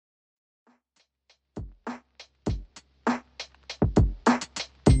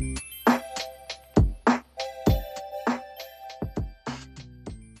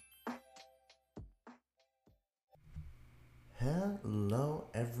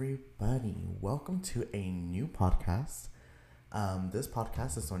everybody? Welcome to a new podcast. This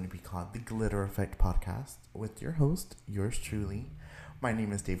podcast is going to be called the Glitter Effect Podcast with your host, yours truly. My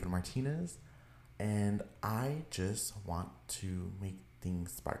name is David Martinez, and I just want to make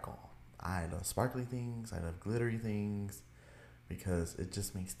things sparkle. I love sparkly things, I love glittery things, because it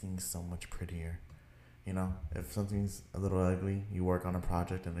just makes things so much prettier. You know, if something's a little ugly, you work on a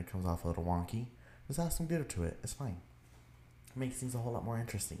project and it comes off a little wonky, just add some glitter to it. It's fine. It makes things a whole lot more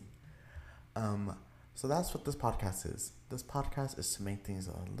interesting. So that's what this podcast is. This podcast is to make things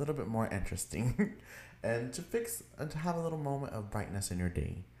a little bit more interesting and to have a little moment of brightness in your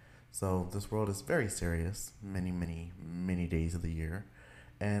day. So this world is very serious, many days of the year.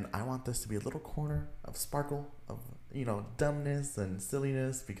 And I want this to be a little corner of sparkle, of, dumbness and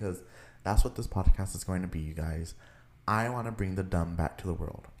silliness, because that's what this podcast is going to be, you guys. I want to bring the dumb back to the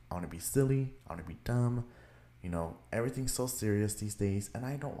world. I want to be silly. I want to be dumb. Everything's so serious these days, and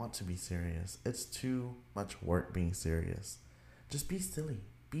I don't want to be serious. It's too much work being serious. Just be silly.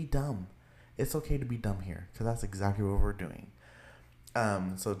 Be dumb. It's okay to be dumb here, because that's exactly what we're doing.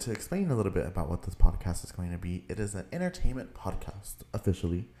 So to explain a little bit about what this podcast is going to be, it is an entertainment podcast,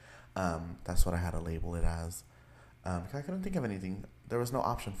 officially. That's what I had to label it as. Because I couldn't think of anything. There was no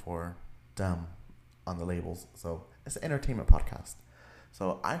option for dumb on the labels. So it's an entertainment podcast.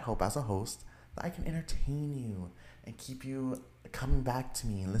 So I hope as a host that I can entertain you and keep you coming back to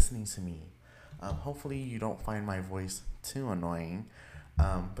me and listening to me. Hopefully you don't find my voice too annoying.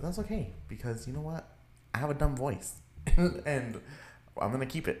 But that's okay, because you know what? I have a dumb voice. And I'm going to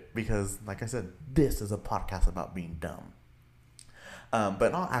keep it because, like I said, this is a podcast about being dumb. But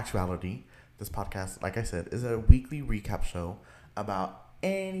in all actuality, this podcast, like I said, is a weekly recap show about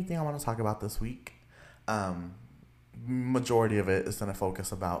anything I want to talk about this week. Majority of it is going to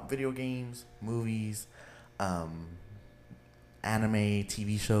focus about video games, movies, anime,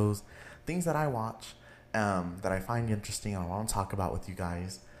 TV shows, things that I watch, that I find interesting and I want to talk about with you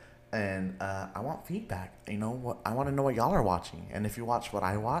guys. And I want feedback. I want to know what y'all are watching. And if you watch what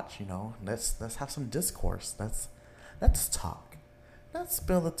I watch, let's have some discourse. Let's talk. Let's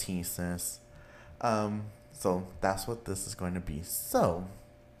spill the tea, sis. So that's what this is going to be. So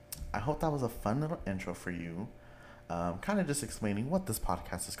I hope that was a fun little intro for you. Kind of just explaining what this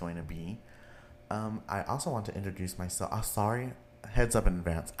podcast is going to be. I also want to introduce myself. Sorry, heads up in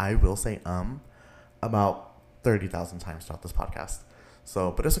advance. I will say about 30,000 times throughout this podcast.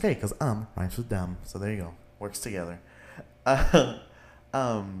 So, but it's okay, because rhymes with dumb. So there you go. Works together.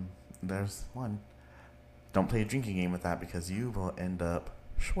 There's one. Don't play a drinking game with that, because you will end up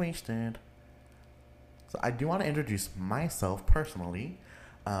wasted. So I do want to introduce myself personally.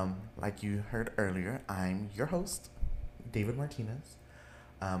 Like you heard earlier, I'm your host, David Martinez.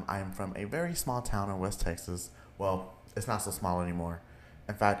 I'm from a very small town in West Texas. Well, it's not so small anymore.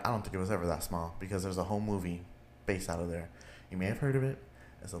 In fact, I don't think it was ever that small, because there's a whole movie based out of there. You may have heard of it.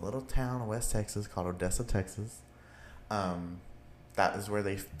 It's a little town in West Texas called Odessa, Texas. That is where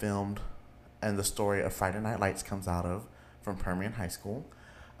they filmed, and the story of Friday Night Lights comes out of, from Permian High School.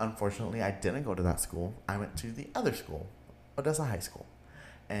 Unfortunately, I didn't go to that school. I went to the other school, Odessa High School.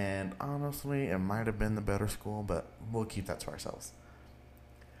 And honestly, it might have been the better school, but we'll keep that to ourselves.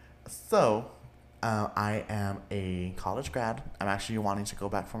 So, I am a college grad. I'm actually wanting to go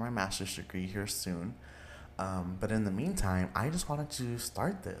back for my master's degree here soon. But in the meantime, I just wanted to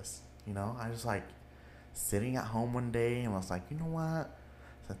start this. I just sitting at home one day and was like, you know what?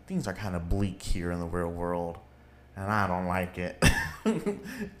 So things are kind of bleak here in the real world, and I don't like it.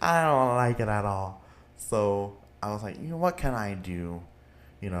 I don't like it at all. So I was like, what can I do?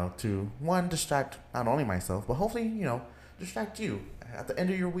 To one, distract not only myself, but hopefully, distract you. At the end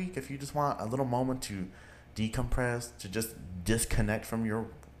of your week, if you just want a little moment to decompress, to just disconnect from your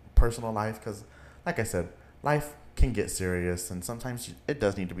personal life, because like I said, life can get serious, and sometimes it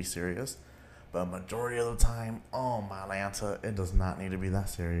does need to be serious. But majority of the time, oh my Lanta, it does not need to be that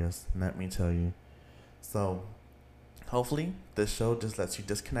serious, let me tell you. So, hopefully, this show just lets you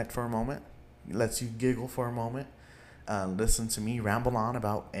disconnect for a moment, lets you giggle for a moment, listen to me ramble on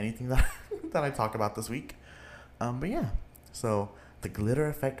about anything that I talk about this week. But yeah, so the Glitter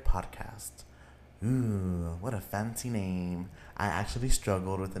Effect Podcast. Ooh, what a fancy name. I actually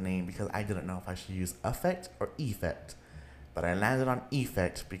struggled with the name because I didn't know if I should use effect or effect. But I landed on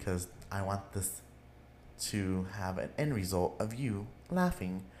effect because I want this to have an end result of you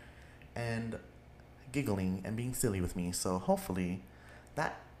laughing and giggling and being silly with me. So hopefully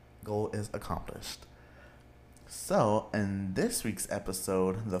that goal is accomplished. So in this week's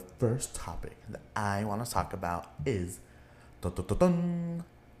episode, the first topic that I want to talk about is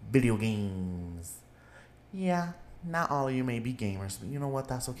video games. Yeah, not all of you may be gamers. But you know what?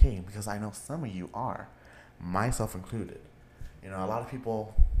 That's okay, because I know some of you are, myself included. A lot of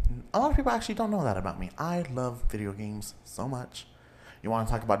people actually don't know that about me. I love video games so much. You want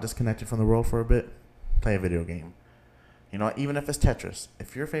to talk about disconnected from the world for a bit? Play a video game. Even if it's Tetris.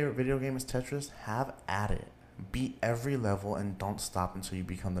 If your favorite video game is Tetris, have at it. Beat every level and don't stop until you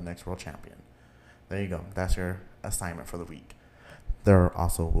become the next world champion. There you go. That's your assignment for the week. There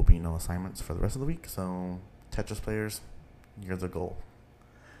also will be no assignments for the rest of the week, so Tetris players, you're the goal.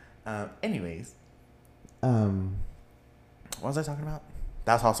 Anyways, what was I talking about?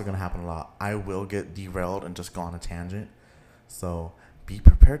 That's also going to happen a lot. I will get derailed and just go on a tangent. So be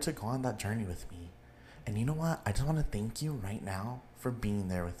prepared to go on that journey with me. And you know what? I just want to thank you right now for being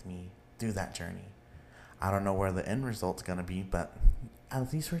there with me through that journey. I don't know where the end result's going to be, but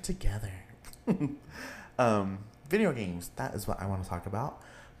at least we're together. Video games, that is what I want to talk about,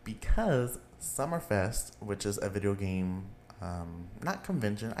 because SummerFest, which is a video game, not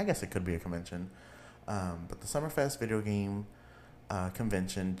convention, I guess it could be a convention, but the SummerFest video game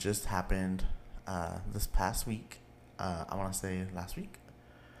convention just happened this past week. I want to say last week.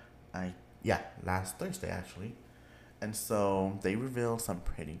 Last Thursday actually. And so they revealed some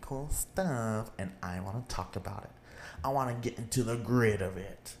pretty cool stuff, and I want to talk about it. I want to get into the grid of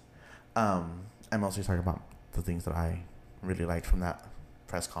it. I'm mostly talking about the things that I really liked from that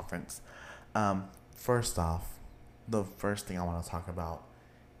press conference. First off, the first thing I want to talk about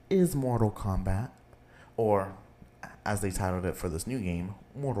is Mortal Kombat, or as they titled it for this new game,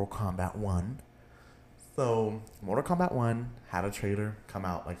 Mortal Kombat 1. So, Mortal Kombat 1 had a trailer come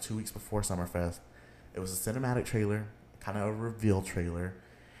out like 2 weeks before SummerFest. It was a cinematic trailer, kind of a reveal trailer,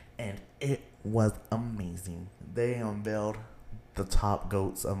 and it was amazing. They unveiled the top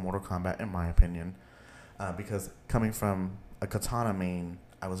goats of Mortal Kombat, in my opinion, because coming from a Katana main,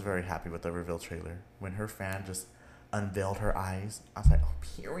 I was very happy with the reveal trailer. When her fan just unveiled her eyes, I was like, oh,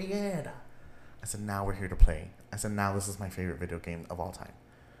 period. I said, now we're here to play. I said, now this is my favorite video game of all time.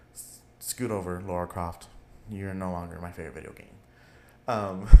 Scoot over, Lara Croft. You're no longer my favorite video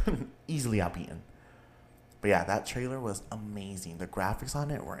game. Easily outbeaten. But yeah, that trailer was amazing. The graphics on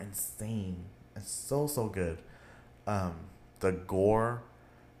it were insane. It's so, so good. The gore,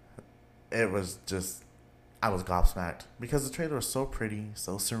 it was just, I was gobsmacked. Because the trailer was so pretty,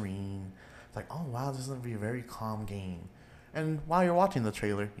 so serene. It's like, oh wow, this is going to be a very calm game. And while you're watching the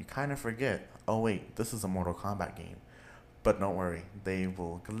trailer, you kind of forget, oh wait, this is a Mortal Kombat game. But don't worry, they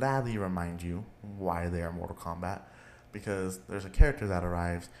will gladly remind you why they are Mortal Kombat. Because there's a character that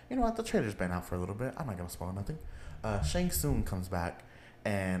arrives. You know what, the trailer's been out for a little bit. I'm not going to spoil nothing. Shang Tsung comes back,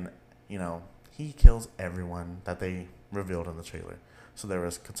 and, he kills everyone that they revealed in the trailer. So there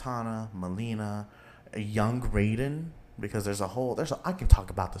was Katana, Melina, a young Raiden, because I can talk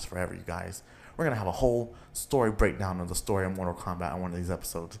about this forever, you guys. We're going to have a whole story breakdown of the story of Mortal Kombat on one of these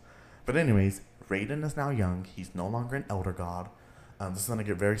episodes. But anyways, Raiden is now young. He's no longer an Elder God. This is going to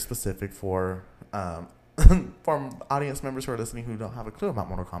get very specific for for audience members who are listening who don't have a clue about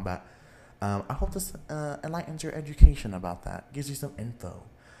Mortal Kombat. I hope this enlightens your education about that, gives you some info.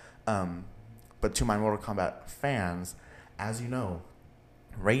 But to my Mortal Kombat fans, as you know,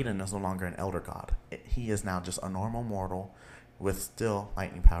 Raiden is no longer an Elder God. He is now just a normal mortal with still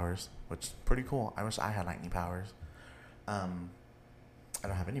lightning powers, which is pretty cool. I wish I had lightning powers. I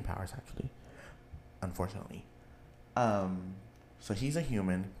don't have any powers, actually, unfortunately. So he's a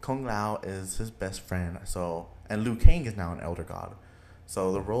human. Kung Lao is his best friend. And Liu Kang is now an Elder God.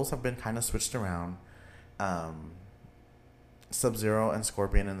 So the roles have been kind of switched around. Sub-Zero and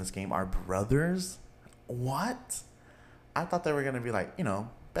Scorpion in this game are brothers. What? I thought they were going to be like,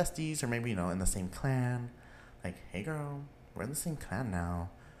 besties, or maybe, in the same clan. Like, hey girl, we're in the same clan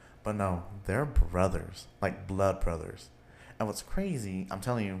now. But no, they're brothers. Like blood brothers. And what's crazy, I'm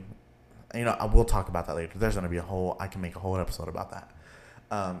telling you, I will talk about that later. There's going to be I can make a whole episode about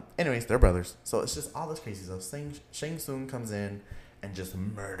that. Anyways, they're brothers. So it's just all this crazy stuff. Shang Tsung comes in and just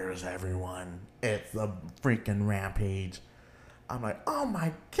murders everyone. It's a freaking rampage. I'm like, oh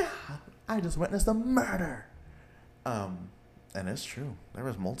my God, I just witnessed a murder. And it's true. There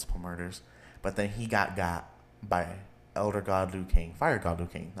was multiple murders. But then he got by Elder God Liu Kang. Fire God Liu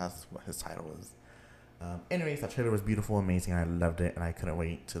Kang. That's what his title is. Anyways, that trailer was beautiful, amazing. I loved it, and I couldn't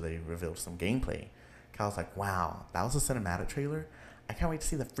wait till they revealed some gameplay. I was like, wow, that was a cinematic trailer? I can't wait to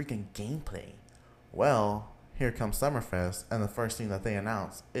see the freaking gameplay. Well, here comes SummerFest, and the first thing that they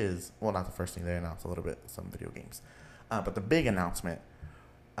announced is, well, not the first thing, they announced a little bit, some video games. But the big announcement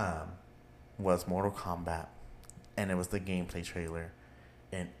was Mortal Kombat, and it was the gameplay trailer,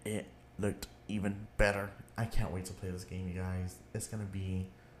 and it looked even better. I can't wait to play this game, you guys. It's going to be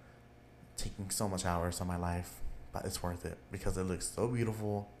taking so much hours of my life, but it's worth it because it looks so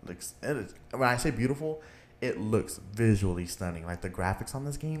beautiful. When I say beautiful, it looks visually stunning. Like the graphics on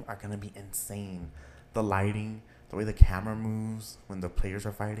this game are gonna be insane. The lighting, the way the camera moves when the players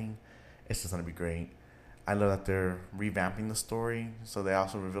are fighting, it's just gonna be great. I love that they're revamping the story, so they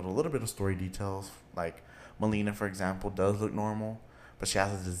also revealed a little bit of story details. Like Melina, for example, does look normal, but she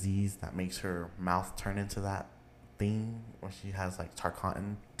has a disease that makes her mouth turn into that thing where she has like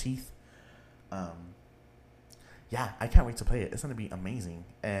Tarkatan teeth. Yeah, I can't wait to play it. It's gonna be amazing.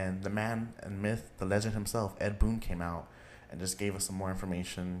 And the man and myth, the legend himself, Ed Boon, came out and just gave us some more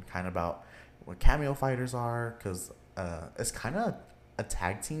information, kind of about what cameo fighters are, because it's kind of a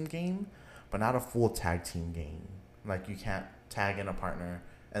tag team game, but not a full tag team game. Like you can't tag in a partner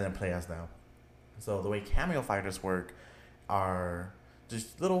and then play as them. So the way cameo fighters work are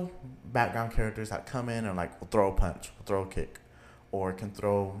just little background characters that come in and like will throw a punch, will throw a kick, or can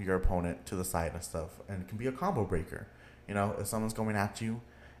throw your opponent to the side and stuff. And it can be a combo breaker. You know, if someone's going at you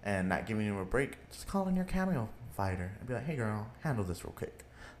and not giving you a break, just call in your cameo fighter and be like, hey girl, handle this real quick.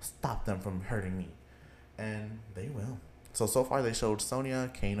 Stop them from hurting me. And they will. So far they showed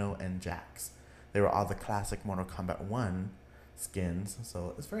Sonya, Kano, and Jax. They were all the classic Mortal Kombat 1 skins.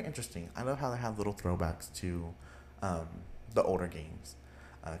 So it's very interesting. I love how they have little throwbacks to the older games.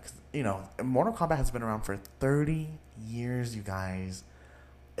 Cause, you know, Mortal Kombat has been around for 30 years, you guys.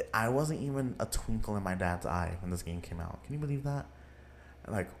 I wasn't even a twinkle in my dad's eye when this game came out. Can you believe that?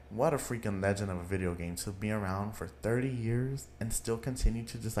 Like, what a freaking legend of a video game to be around for 30 years and still continue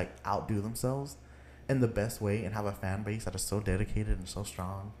to just, like, outdo themselves in the best way and have a fan base that is so dedicated and so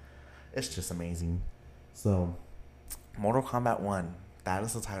strong. It's just amazing. So, Mortal Kombat 1, that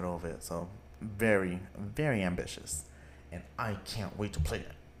is the title of it. So, very, very ambitious. And I can't wait to play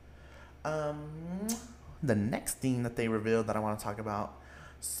it. The next thing that they revealed that I want to talk about.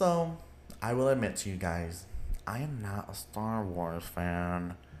 So, I will admit to you guys, I am not a Star Wars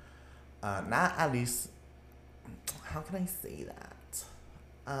fan. Not at least, how can I say that?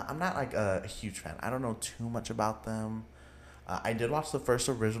 I'm not like a huge fan. I don't know too much about them. I did watch the first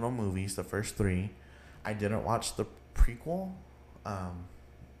original movies, the first 3. I didn't watch the prequel.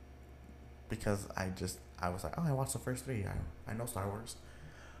 Because I was like, oh, I watched the first 3. I know Star Wars.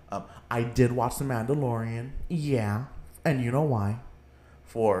 I did watch The Mandalorian. Yeah. And you know why?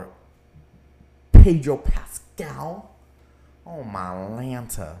 For Pedro Pascal. Oh, my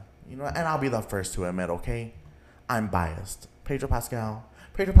Lanta. You know, and I'll be the first to admit, okay? I'm biased. Pedro Pascal,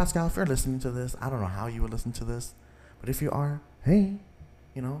 if you're listening to this, I don't know how you would listen to this. But if you are, hey,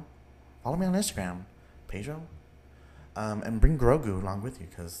 you know, follow me on Instagram. Pedro. And bring Grogu along with you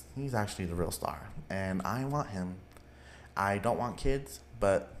because he's actually the real star. And I want him. I don't want kids,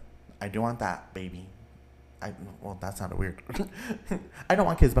 but I do want that baby. Well, that sounded weird. I don't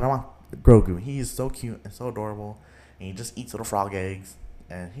want kids, but I want Grogu. He is so cute and so adorable. And he just eats little frog eggs.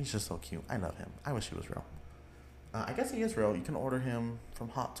 And he's just so cute. I love him. I wish he was real. I guess he is real. You can order him from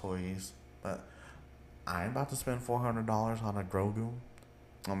Hot Toys. But I'm about to spend $400 on a Grogu.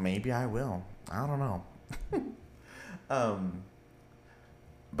 Well, maybe I will. I don't know.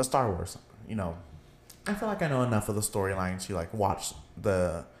 But Star Wars, you know, I feel like I know enough of the storyline to like watch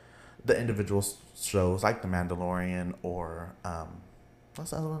the individual shows like The Mandalorian or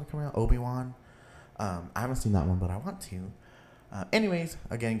what's the other one coming out? Obi-Wan. I haven't seen that one, but I want to. Anyways,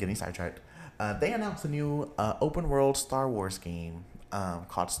 again, getting sidetracked. They announced a new open world Star Wars game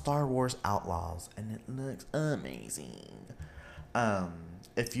called Star Wars Outlaws, and it looks amazing.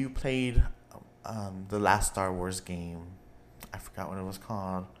 If you played the last Star Wars game, I forgot what it was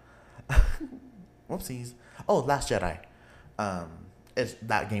called. Whoopsies. Oh, Last Jedi.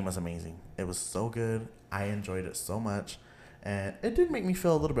 That game was amazing. It was so good. I enjoyed it so much. And it did make me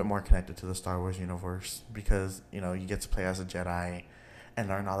feel a little bit more connected to the Star Wars universe because, you know, you get to play as a Jedi and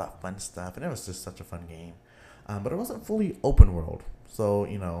learn all that fun stuff. And it was just such a fun game. But it wasn't fully open world. So,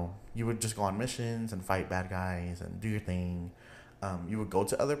 you know, you would just go on missions and fight bad guys and do your thing. You would go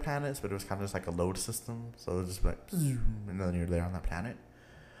to other planets, but it was kind of just like a load system. So it was just like, and then you're there on that planet.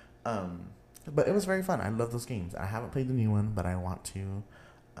 But it was very fun. I love those games. I haven't played the new one, but I want to.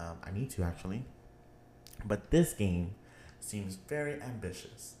 I need to, actually. But this game seems very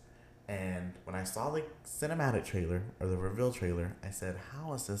ambitious. And when I saw the cinematic trailer, or the reveal trailer, I said,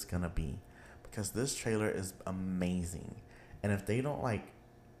 how is this going to be? Because this trailer is amazing. And if they don't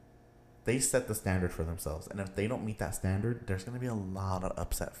they set the standard for themselves. And if they don't meet that standard, there's going to be a lot of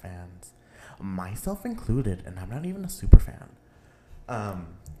upset fans. Myself included. And I'm not even a super fan.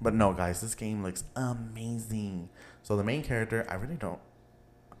 But no, guys, this game looks amazing. So the main character, I really don't...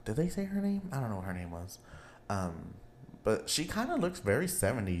 Did they say her name? I don't know what her name was. But she kind of looks very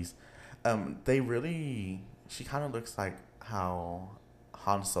 70s. They really she kind of looks like how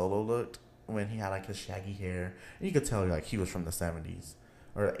Han Solo looked when he had like his shaggy hair. And you could tell like he was from the 70s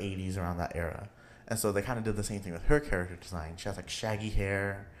or the 80s, around that era. And so they kind of did the same thing with her character design. She has like shaggy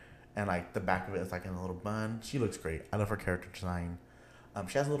hair, and like the back of it is like in a little bun. She looks great. I love her character design.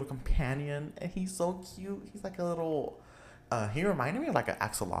 She has a little companion, and he's so cute. He's like a little. He reminded me of like an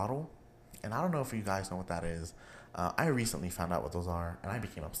axolotl, and I don't know if you guys know what that is. I recently found out what those are, and I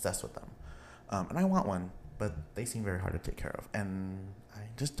became obsessed with them. And I want one, but they seem very hard to take care of, and I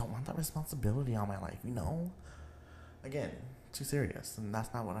just don't want that responsibility on my life. Again, too serious, and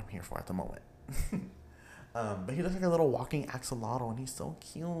that's not what I'm here for at the moment. But he looks like a little walking axolotl, and he's so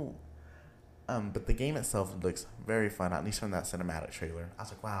cute. But the game itself looks very fun, at least from that cinematic trailer. I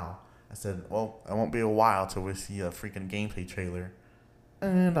was like, wow. I said, well, it won't be a while till we see a freaking gameplay trailer.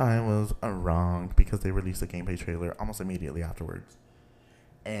 And I was wrong, because they released a gameplay trailer almost immediately afterwards.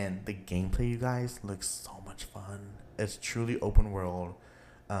 And the gameplay, you guys, looks so much fun. It's truly open world.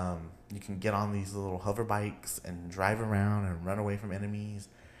 You can get on these little hover bikes and drive around and run away from enemies.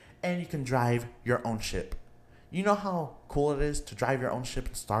 And you can drive your own ship. You know how cool it is to drive your own ship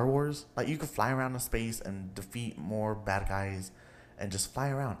in Star Wars? Like, you can fly around in space and defeat more bad guys and just fly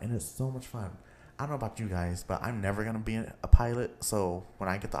around. And it's so much fun. I don't know about you guys, but I'm never going to be a pilot. So when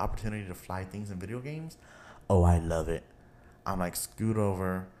I get the opportunity to fly things in video games, oh, I love it. I'm like, scoot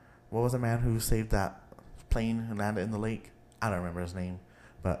over. What was the man who saved that plane and landed in the lake? I don't remember his name.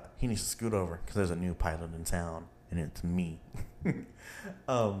 But he needs to scoot over because there's a new pilot in town. And it's me.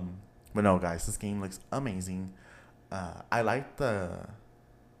 But no, guys, this game looks amazing. I like because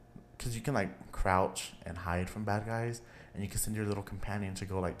you can like crouch and hide from bad guys, and you can send your little companion to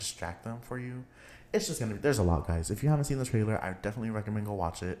go like distract them for you. It's just gonna be, there's a lot, guys. If you haven't seen the trailer, I definitely recommend go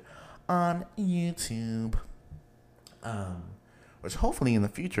watch it on YouTube. Which hopefully in the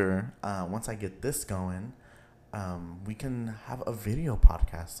future, once I get this going, we can have a video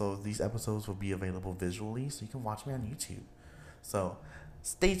podcast. So these episodes will be available visually, so you can watch me on YouTube. So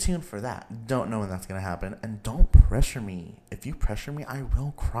stay tuned for that. Don't know when that's going to happen. And don't pressure me. If you pressure me, I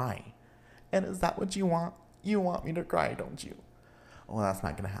will cry. And is that what you want? You want me to cry, don't you? Well, that's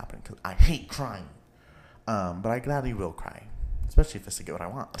not going to happen because I hate crying. But I gladly will cry. Especially if it's to get what I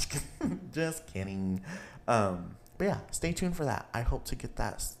want. Just kidding. But yeah, stay tuned for that. I hope to get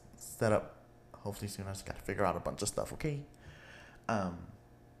that set up hopefully soon. I just got to figure out a bunch of stuff, okay?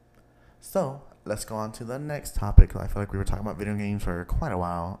 So let's go on to the next topic. I feel like we were talking about video games for quite a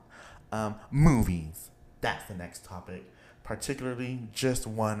while. Movies. That's the next topic. Particularly just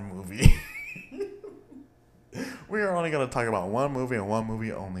one movie. We are only going to talk about one movie and one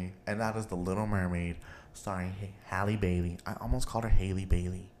movie only. And that is The Little Mermaid, starring Halle Bailey. I almost called her Haley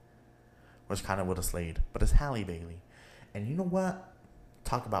Bailey, which kind of would have slayed. But it's Halle Bailey. And you know what?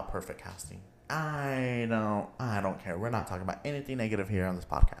 Talk about perfect casting. I don't care. We're not talking about anything negative here on this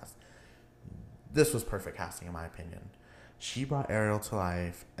podcast. This was perfect casting, in my opinion. She brought Ariel to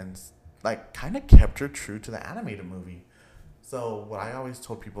life and like kind of kept her true to the animated movie. So what I always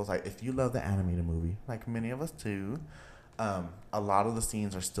told people is like, if you love the animated movie, like many of us do, a lot of the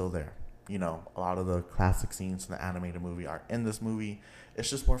scenes are still there. You know, a lot of the classic scenes in the animated movie are in this movie. It's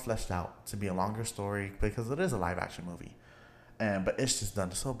just more fleshed out to be a longer story because it is a live action movie. But it's just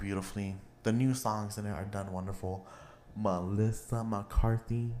done so beautifully. The new songs in it are done wonderful. Melissa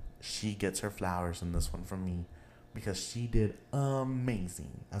McCarthy, she gets her flowers in this one from me because she did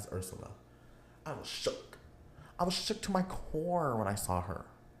amazing as Ursula. I was shook. I was shook to my core when I saw her.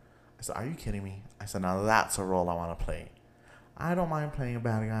 I said, are you kidding me? I said, now that's a role I want to play. I don't mind playing a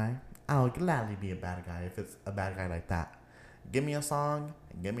bad guy. I'll gladly be a bad guy if it's a bad guy like that. Give me a song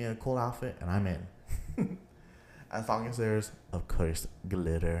and give me a cool outfit and I'm in. As long as there's, of course,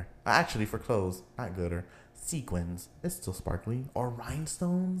 glitter. Actually, for clothes, not glitter. Sequins. It's still sparkly. Or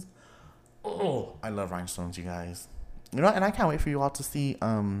rhinestones. Oh, I love rhinestones, you guys. You know, and I can't wait for you all to see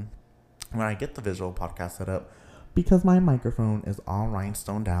when I get the visual podcast set up. Because my microphone is all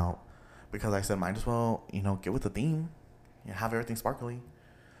rhinestoned out. Because I said, might as well, get with the theme. Have everything sparkly.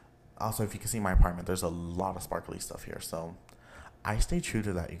 Also, if you can see my apartment, there's a lot of sparkly stuff here. So, I stay true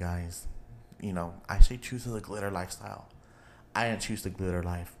to that, you guys. I stay true to the glitter lifestyle. I didn't choose the glitter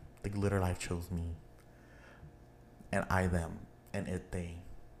life. The glitter life chose me. And I, them. And it, they.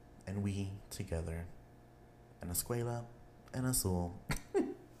 And we, together. And Escuela. And Azul.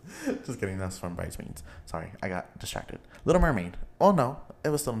 Just kidding. That's from Bridesmaids. Sorry, I got distracted. Little Mermaid. Oh, no. It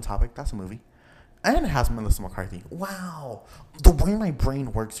was still on topic. That's a movie. And it has Melissa McCarthy. Wow. The way my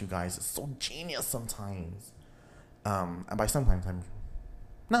brain works, you guys, is so genius sometimes. And by sometimes,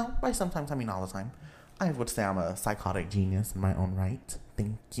 I mean all the time. I would say I'm a psychotic genius in my own right.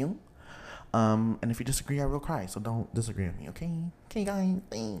 Thank you. And if you disagree, I will cry. So don't disagree with me, okay? Okay, guys.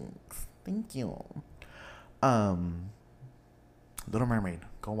 Thanks. Thank you. Little Mermaid.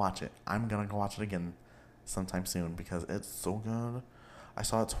 Go watch it. I'm gonna go watch it again sometime soon because it's so good. I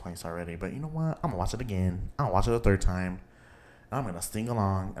saw it twice already, but you know what? I'm gonna watch it again. I'm gonna watch it a third time. And I'm gonna sing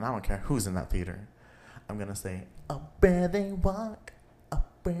along, and I don't care who's in that theater. I'm gonna say, up where they walk, up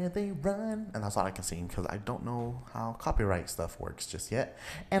where they run. And that's all I can sing because I don't know how copyright stuff works just yet.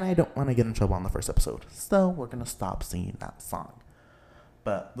 And I don't want to get in trouble on the first episode. So we're gonna stop singing that song.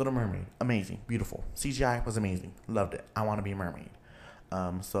 But Little Mermaid, amazing, beautiful. CGI was amazing. Loved it. I want to be a mermaid.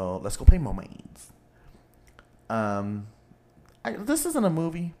 So let's go play mermaids. This isn't a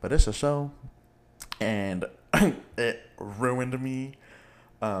movie, but it's a show. And it ruined me.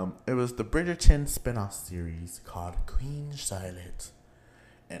 It was the Bridgerton spin-off series called Queen Charlotte.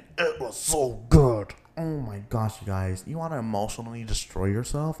 And it was so good. Oh my gosh, you guys. You want to emotionally destroy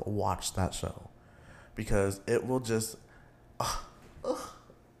yourself? Watch that show. Because it will just...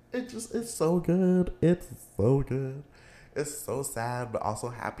 it's so good. It's so good. It's so sad, but also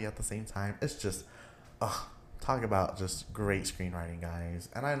happy at the same time. It's just... talk about just great screenwriting, guys.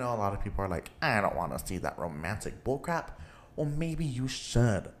 And I know a lot of people are like, I don't want to see that romantic bullcrap. Well, maybe you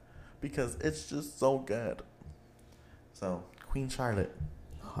should, because it's just so good. So, Queen Charlotte,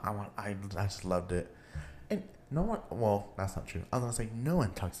 I just loved it. And no one, well, that's not true. I was gonna say no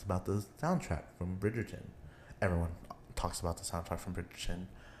one talks about the soundtrack from Bridgerton. Everyone talks about the soundtrack from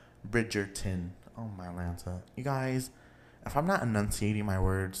Bridgerton. Oh my Lanta, you guys, if I'm not enunciating my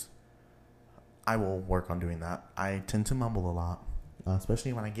words, I will work on doing that. I tend to mumble a lot,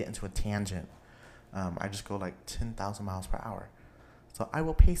 especially when I get into a tangent. I just go like 10,000 miles per hour. So I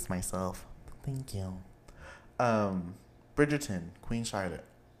will pace myself. Thank you. Bridgerton, Queen Charlotte.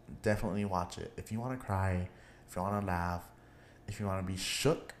 Definitely watch it. If you want to cry, if you want to laugh, if you want to be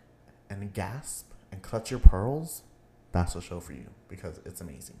shook and gasp and clutch your pearls, that's the show for you because it's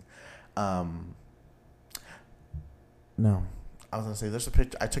amazing. No. I was going to say, there's a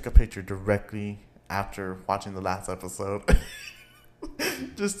picture. I took a picture directly after watching the last episode.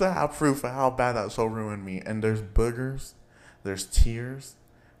 Just to have proof of how bad that show ruined me. And there's boogers. There's tears.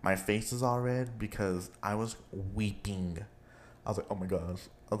 My face is all red because I was weeping. I was like, oh my gosh.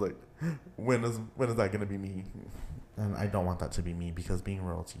 I was like, when is that going to be me? And I don't want that to be me because being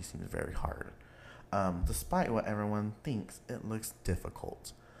royalty seems very hard. Despite what everyone thinks, it looks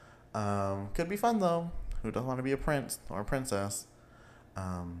difficult. Could be fun though. Who doesn't want to be a prince or a princess?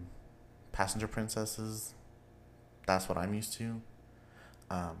 Passenger princesses. That's what I'm used to.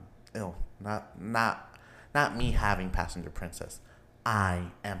 Not me having passenger princess.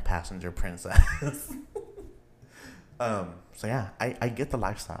 I am passenger princess. So yeah, I get the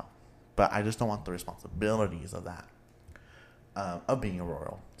lifestyle, but I just don't want the responsibilities of that. Of being a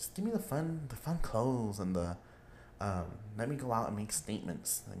royal. Just give me the fun clothes and the let me go out and make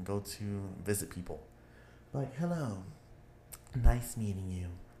statements and go to visit people. Like, hello, nice meeting you.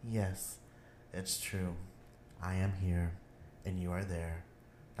 Yes, it's true. I am here, and you are there.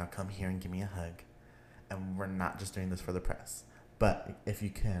 Now come here and give me a hug. And we're not just doing this for the press. But if you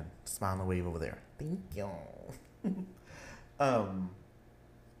can, smile and wave over there. Thank you.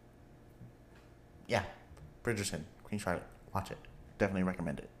 Yeah, Bridgerton, Queen Charlotte. Watch it. Definitely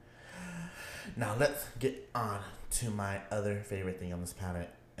recommend it. Now let's get on to my other favorite thing on this planet.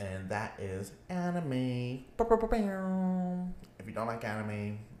 And that is anime. If you don't like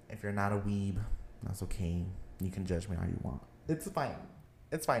anime, if you're not a weeb, that's okay. You can judge me how you want. It's fine.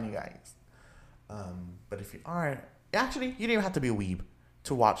 It's fine, you guys. But if you aren't, actually, you don't even have to be a weeb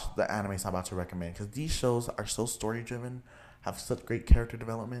to watch the animes I'm about to recommend. Because these shows are so story-driven, have such great character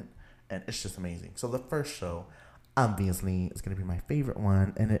development, and it's just amazing. So the first show, obviously, is going to be my favorite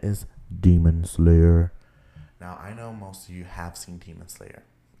one, and it is Demon Slayer. Now, I know most of you have seen Demon Slayer.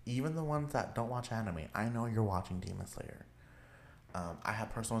 Even the ones that don't watch anime, I know you're watching Demon Slayer. I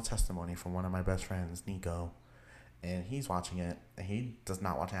have personal testimony from one of my best friends, Nico, and he's watching it, and he does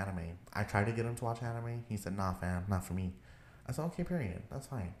not watch anime. I tried to get him to watch anime. He said, nah, fam, not for me. I said, okay, period. That's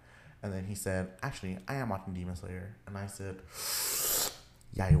fine. And then he said, actually, I am watching Demon Slayer. And I said,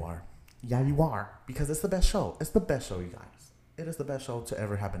 yeah, you are. Yeah, you are. Because it's the best show. It's the best show, you guys. It is the best show to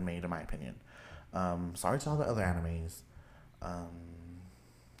ever have been made, in my opinion. Sorry to all the other animes.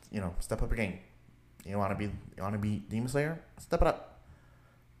 Step up your game. You want to be Demon Slayer? Step it up.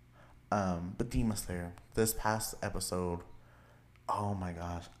 But Demon Slayer, this past episode, oh my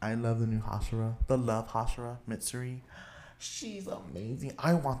gosh, I love the new Hashira, the love Hashira, Mitsuri. She's amazing.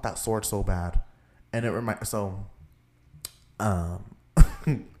 I want that sword so bad. And it reminds, when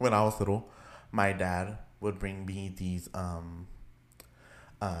I was little, my dad would bring me these,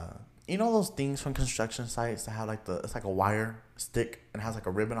 you know those things from construction sites that have like it's like a wire stick and has like a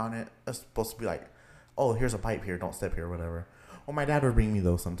ribbon on it. It's supposed to be like, oh, here's a pipe here, don't step here, or whatever. Well, my dad would bring me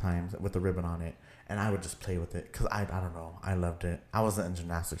those sometimes with the ribbon on it, and I would just play with it because I don't know, I loved it. I wasn't in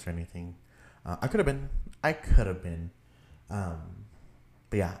gymnastics or anything. I could have been,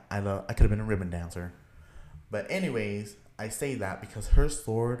 but yeah, I could have been a ribbon dancer. But anyways, I say that because her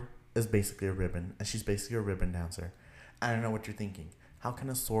sword is basically a ribbon, and she's basically a ribbon dancer. I don't know what you're thinking. How can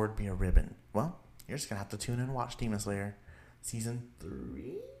a sword be a ribbon? Well, you're just gonna have to tune in and watch Demon Slayer, season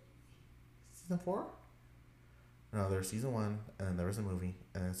 3, season 4. No, there's season 1, and then there was a movie,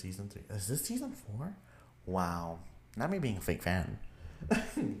 and then season 3. Is this season 4? Wow, not me being a fake fan.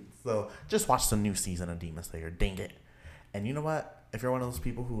 So just watch the new season of Demon Slayer. Dang it! And you know what? If you're one of those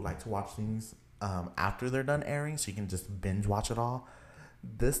people who like to watch things after they're done airing, so you can just binge watch it all,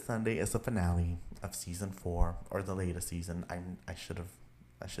 this Sunday is the finale of season 4, or the latest season. I should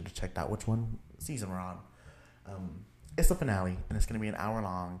have checked out which one season we're on. It's the finale, and it's gonna be an hour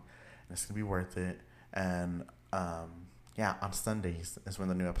long, and it's gonna be worth it. And yeah, on Sundays is when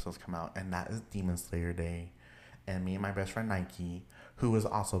the new episodes come out, and that is Demon Slayer Day. And me and my best friend Nike, who is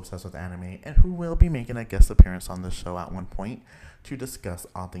also obsessed with anime, and who will be making a guest appearance on the show at one point to discuss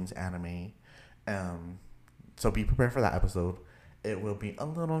all things anime. So be prepared for that episode. It will be a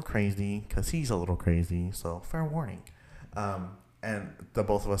little crazy because he's a little crazy. So fair warning. And the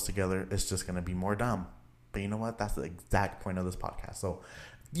both of us together is just going to be more dumb. But you know what? That's the exact point of this podcast. So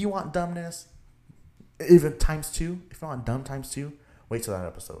if you want dumbness, even times 2, if you want dumb times 2, wait till that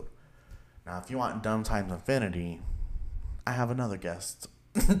episode. Now, if you want dumb times infinity, I have another guest.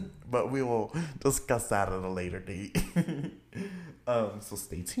 But we will discuss that at a later date. So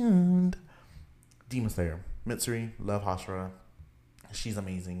stay tuned. Demon Slayer. Mitsuri, love Hashira. She's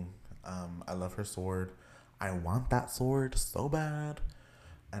amazing. I love her sword. I want that sword so bad.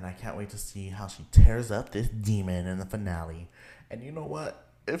 And I can't wait to see how she tears up this demon in the finale. And you know what?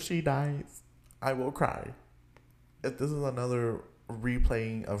 If she dies, I will cry. If this is another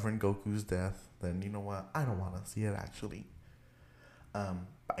replaying of Rengoku's death, then you know what? I don't want to see it actually.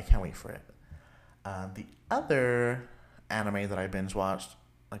 But I can't wait for it. The other anime that I binge watched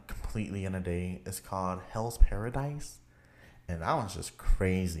like completely in a day is called Hell's Paradise. And that one's just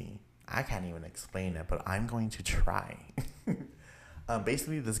crazy. I can't even explain it, but I'm going to try.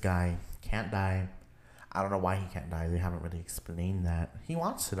 Basically, this guy can't die. I don't know why he can't die. They haven't really explained that. He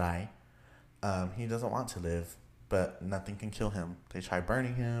wants to die. He doesn't want to live, but nothing can kill him. They try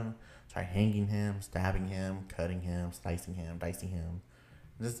burning him, try hanging him, stabbing him, cutting him, slicing him, dicing him.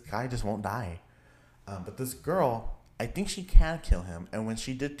 This guy just won't die. But this girl, I think she can kill him. And when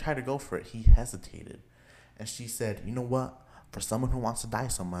she did try to go for it, he hesitated. And she said, you know what? For someone who wants to die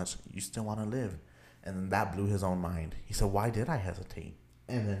so much, you still want to live. And then that blew his own mind. He said, why did I hesitate?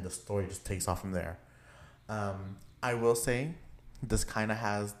 And then the story just takes off from there. I will say, this kind of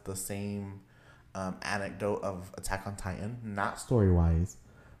has the same anecdote of Attack on Titan. Not story-wise,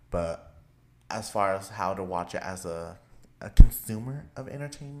 but as far as how to watch it as a consumer of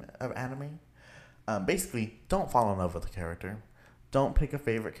entertainment, of anime. Basically, don't fall in love with a character. Don't pick a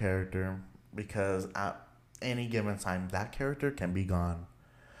favorite character, because at any given time, that character can be gone.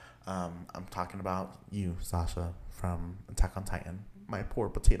 I'm talking about you, Sasha, from Attack on Titan. My poor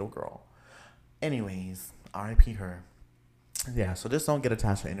potato girl. Anyways, R.I.P. her. Yeah, so just don't get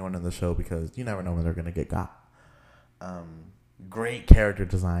attached to anyone in the show, because you never know when they're going to get got. Great character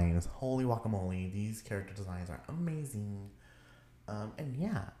designs. Holy guacamole. These character designs are amazing. And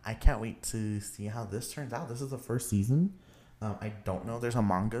yeah, I can't wait to see how this turns out. This is the first season. I don't know. There's a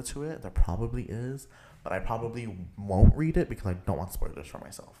manga to it. There probably is. But I probably won't read it because I don't want spoilers for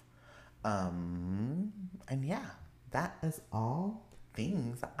myself. And yeah, that is all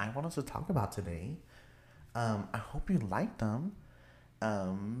things that I wanted to talk about today. I hope you liked them.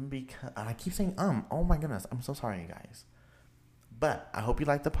 Because and I keep saying oh my goodness, I'm so sorry, you guys. But I hope you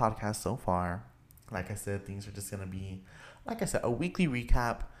liked the podcast so far. Like I said, things are just gonna be, like I said, a weekly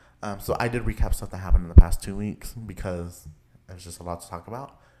recap. So I did recap stuff that happened in the past 2 weeks because there's just a lot to talk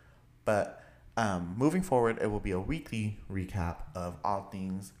about. But moving forward, it will be a weekly recap of all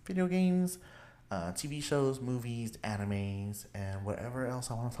things video games, TV shows, movies, animes, and whatever else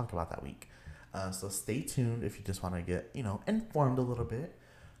I want to talk about that week. So stay tuned if you just want to get, informed a little bit.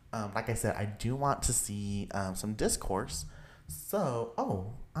 Like I said, I do want to see some discourse. So,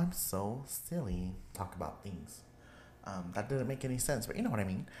 I'm so silly. Talk about things. That didn't make any sense, but you know what I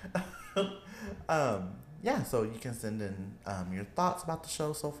mean. Yeah, so you can send in your thoughts about the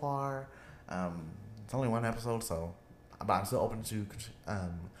show so far. It's only one episode, but I'm still open to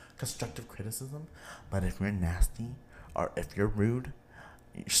constructive criticism. But if you're nasty or if you're rude,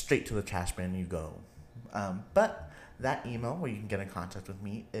 straight to the trash bin you go. But that email where you can get in contact with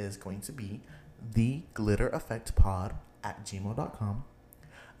me is going to be theglittereffectpod@gmail.com.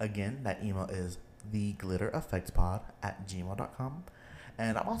 Again, that email is theglittereffectpod@gmail.com.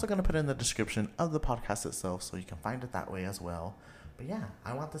 And I'm also going to put in the description of the podcast itself so you can find it that way as well. But yeah,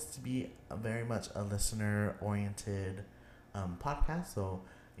 I want this to be very much a listener-oriented podcast. So,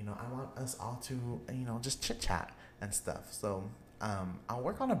 I want us all to, just chit-chat and stuff. So I'll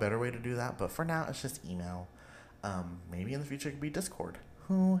work on a better way to do that. But for now, it's just email. Maybe in the future it could be Discord.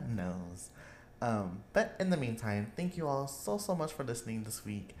 Who knows? But in the meantime, thank you all so much for listening this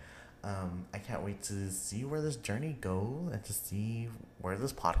week. I can't wait to see where this journey goes and to see where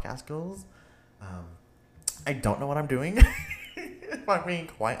this podcast goes. I don't know what I'm doing, if I'm being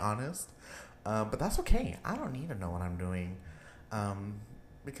quite honest. But that's okay. I don't need to know what I'm doing.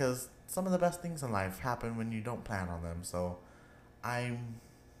 Because some of the best things in life happen when you don't plan on them. So I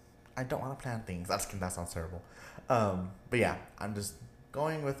don't want to plan things. That sounds terrible. But yeah, I'm just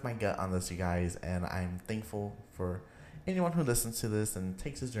going with my gut on this, you guys. And I'm thankful for anyone who listens to this and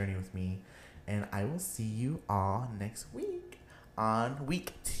takes this journey with me. And I will see you all next week on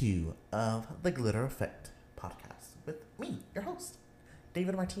week 2 of the Glitter Effect podcast with me, your host,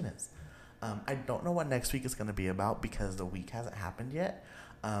 David Martinez. I don't know what next week is going to be about because the week hasn't happened yet.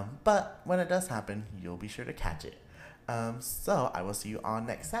 But when it does happen, you'll be sure to catch it. So I will see you on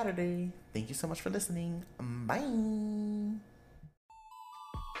next Saturday. Thank you so much for listening. Bye.